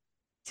know,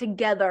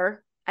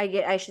 together,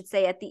 I should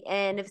say at the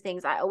end of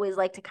things, I always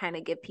like to kind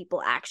of give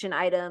people action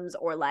items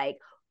or like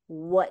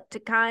what to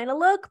kind of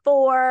look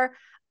for.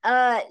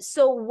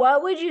 So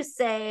what would you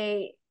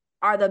say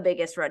are the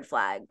biggest red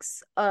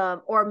flags?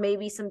 Or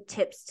maybe some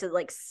tips to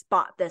like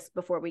spot this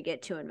before we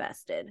get too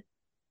invested?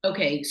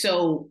 Okay,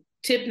 so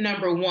tip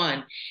number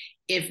 1,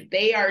 if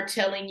they are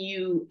telling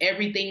you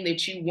everything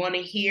that you want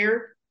to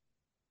hear,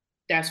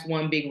 that's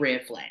one big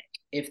red flag.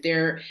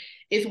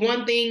 It's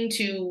one thing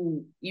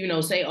to, you know,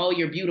 say, oh,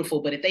 you're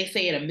beautiful, but if they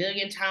say it a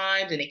million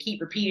times and they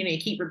keep repeating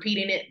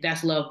it,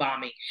 that's love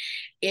bombing.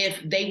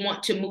 If they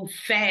want to move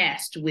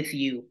fast with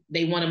you,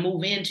 they want to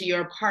move into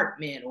your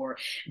apartment or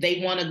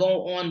they want to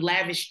go on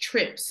lavish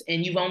trips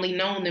and you've only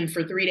known them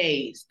for 3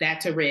 days,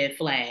 that's a red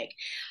flag.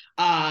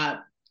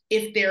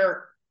 If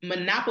they're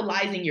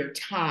monopolizing your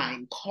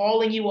time,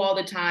 calling you all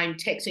the time,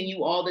 texting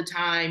you all the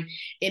time,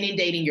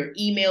 inundating your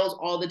emails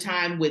all the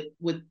time with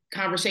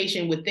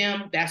conversation with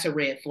them, that's a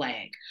red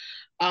flag.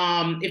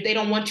 If they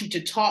don't want you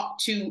to talk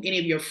to any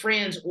of your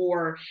friends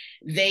or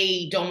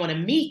they don't want to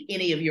meet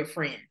any of your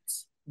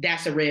friends,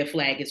 that's a red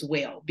flag as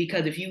well.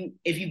 Because if you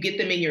get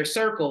them in your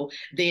circle,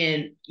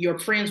 then your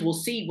friends will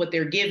see what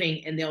they're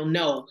giving and they'll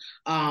know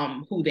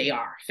who they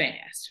are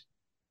fast.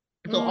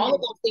 So all of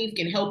Mm. those things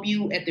can help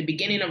you at the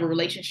beginning of a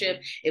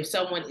relationship if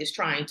someone is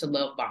trying to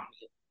love bomb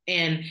you.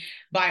 And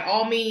by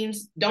all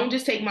means, don't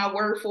just take my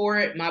word for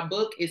it. My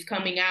book is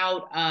coming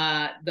out.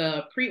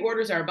 The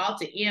pre-orders are about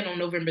to end on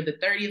November the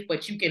 30th,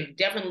 but you can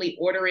definitely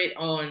order it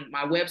on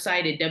my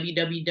website at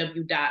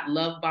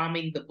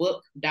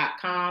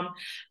www.lovebombingthebook.com.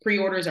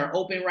 Pre-orders are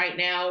open right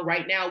now.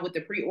 Right now, with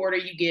the pre-order,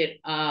 you get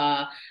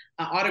an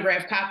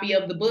autographed copy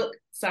of the book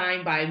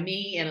signed by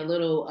me and a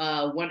little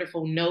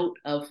wonderful note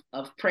of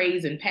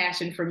praise and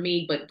passion for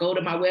me. But go to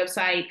my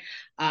website.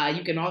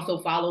 You can also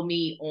follow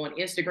me on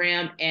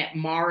Instagram at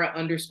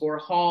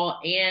Mara_Hall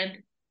and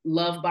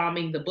Love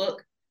Bombing the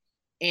Book.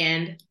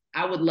 And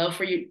I would love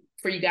for you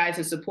guys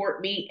to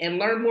support me and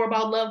learn more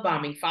about love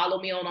bombing.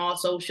 Follow me on all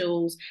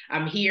socials.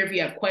 I'm here if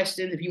you have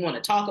questions, if you want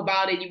to talk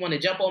about it, you want to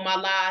jump on my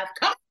live,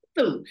 come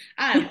through.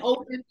 I am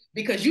open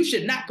because you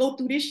should not go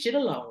through this shit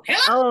alone.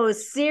 Hello? Oh,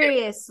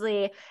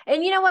 seriously.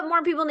 And you know what?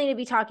 More people need to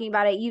be talking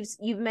about it.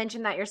 You've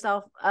mentioned that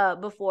yourself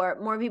before.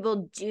 More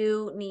people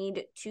do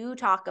need to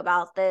talk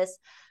about this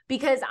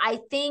because I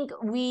think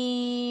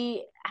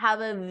we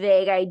have a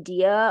vague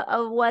idea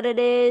of what it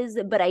is,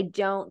 but I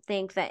don't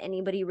think that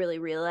anybody really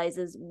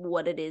realizes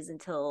what it is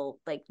until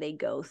like they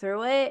go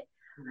through it.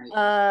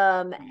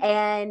 Right.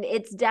 And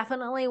it's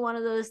definitely one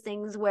of those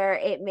things where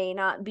it may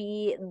not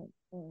be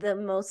the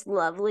most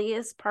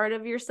loveliest part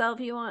of yourself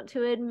you want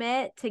to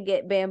admit to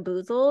get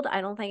bamboozled. I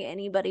don't think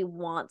anybody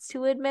wants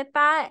to admit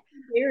that.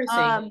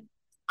 Embarrassing.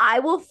 I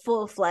will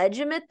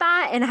full-fledged admit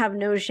that and have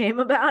no shame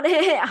about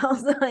it. I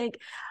was like,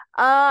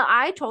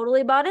 I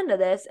totally bought into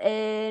this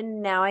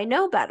and now I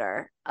know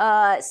better.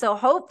 So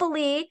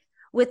hopefully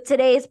with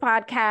today's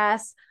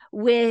podcast,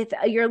 with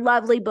your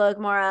lovely book,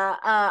 Mara,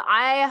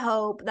 I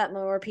hope that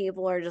more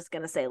people are just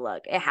gonna say,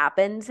 look, it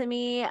happened to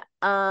me.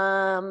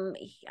 I'm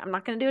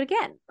not gonna do it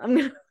again.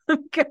 I'm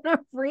gonna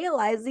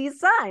realize these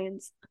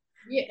signs.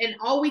 Yeah, and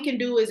all we can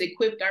do is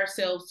equip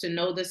ourselves to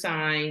know the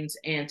signs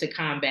and to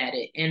combat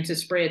it and to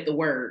spread the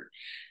word.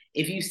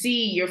 If you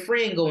see your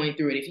friend going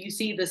through it, if you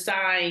see the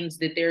signs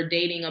that they're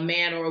dating a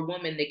man or a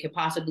woman that could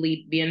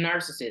possibly be a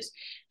narcissist,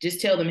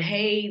 just tell them,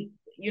 hey,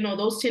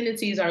 those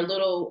tendencies are a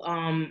little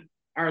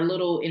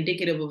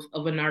indicative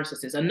of a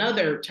narcissist.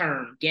 Another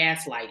term,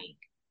 gaslighting.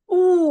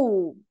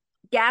 Ooh,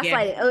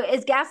 gaslighting. Gas- Oh,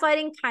 is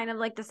gaslighting kind of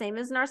like the same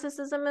as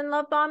narcissism and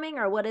love bombing,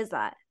 or what is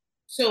that?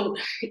 So,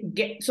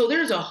 so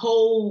there's a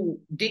whole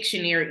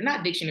dictionary,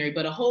 not dictionary,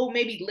 but a whole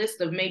maybe list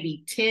of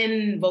maybe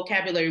 10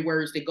 vocabulary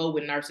words that go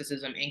with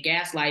narcissism, and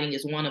gaslighting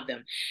is one of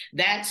them.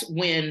 That's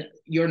when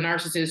your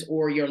narcissist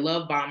or your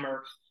love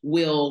bomber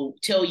will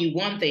tell you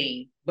one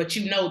thing, but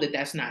you know that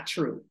that's not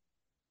true.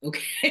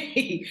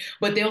 Okay.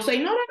 But they'll say,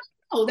 no, no,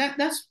 no,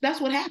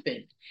 that's what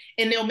happened.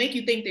 And they'll make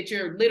you think that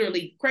you're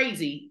literally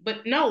crazy.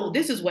 But no,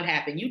 this is what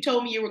happened. You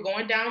told me you were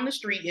going down the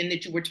street and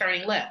that you were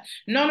turning left.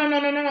 No, no, no,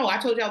 no, no, no. I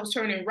told you I was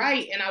turning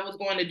right and I was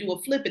going to do a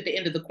flip at the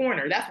end of the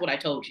corner. That's what I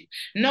told you.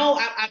 No,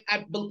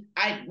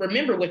 I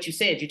remember what you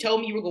said. You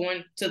told me you were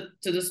going to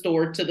the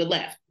store to the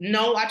left.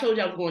 No, I told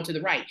you I was going to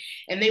the right.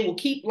 And they will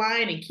keep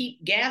lying and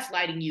keep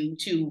gaslighting you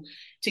to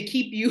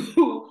keep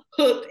you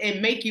hooked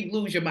and make you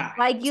lose your mind.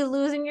 Like you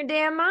losing your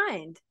damn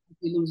mind.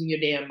 You're losing your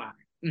damn mind.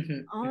 Oh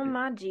Mm-hmm.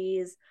 my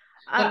geez.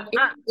 But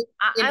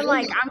I'm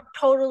like, I'm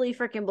totally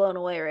freaking blown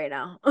away right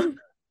now. and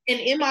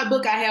in my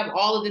book, I have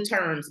all of the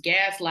terms: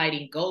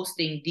 gaslighting,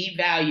 ghosting,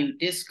 devalue,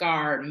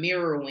 discard,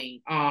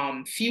 mirroring,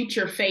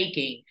 future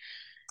faking.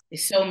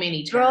 There's so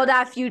many Girl, terms.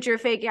 that future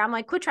faking. I'm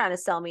like, quit trying to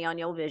sell me on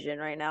your vision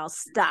right now.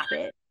 Stop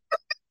it.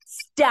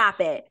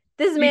 Stop it.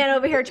 This man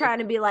over here trying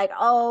to be like,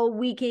 oh,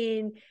 we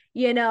can,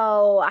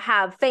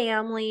 have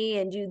family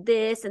and do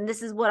this. And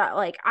this is what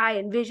I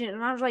envision.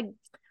 And I was like,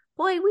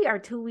 boy, we are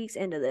 2 weeks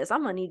into this.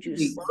 I'm gonna need you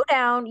to slow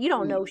down. You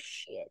don't know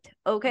shit.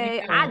 Okay.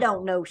 I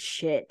don't know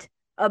shit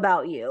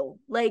about you.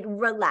 Like,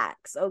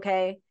 relax,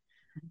 okay?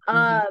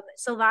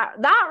 So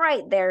that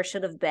right there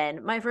should have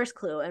been my first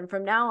clue. And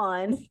from now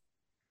on,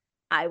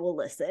 I will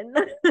listen.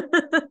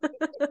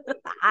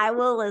 I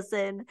will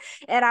listen,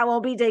 and I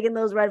won't be taking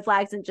those red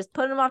flags and just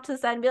putting them off to the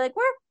side and be like,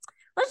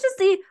 let's just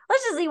see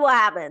what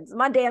happens.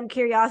 My damn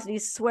curiosity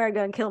swear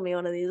gonna kill me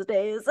one of these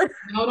days.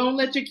 No, don't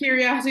let your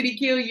curiosity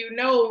kill you.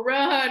 No,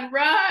 run,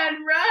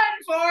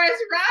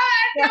 Forrest,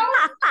 run. No.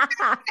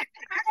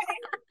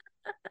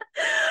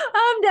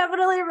 I'm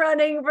definitely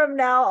running from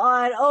now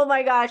on. Oh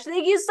my gosh.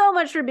 Thank you so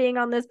much for being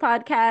on this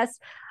podcast.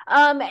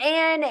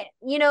 And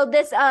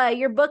this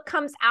your book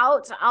comes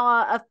out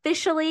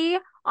officially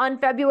on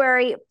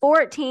February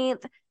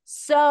 14th.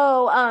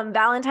 So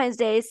Valentine's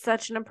Day is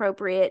such an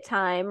appropriate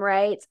time,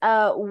 right?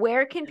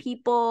 Where can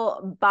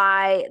people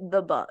buy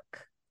the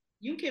book?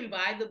 You can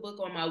buy the book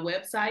on my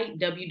website,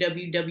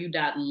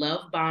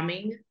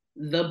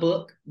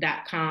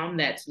 www.lovebombingthebook.com.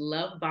 That's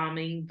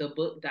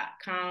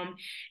lovebombingthebook.com.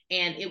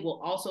 And it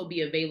will also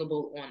be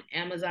available on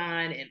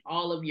Amazon and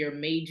all of your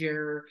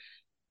major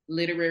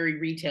literary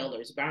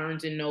retailers,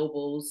 Barnes and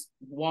Nobles,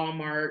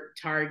 Walmart,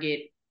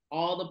 Target,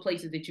 all the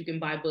places that you can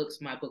buy books.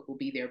 My book will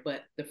be there.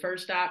 But the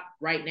first stop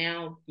right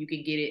now, you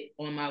can get it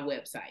on my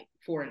website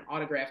for an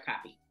autographed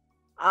copy.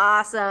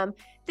 Awesome.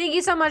 Thank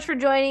you so much for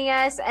joining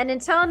us. And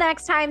until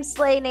next time,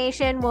 Slay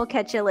Nation, we'll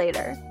catch you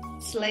later.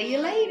 Slay you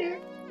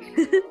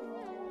later.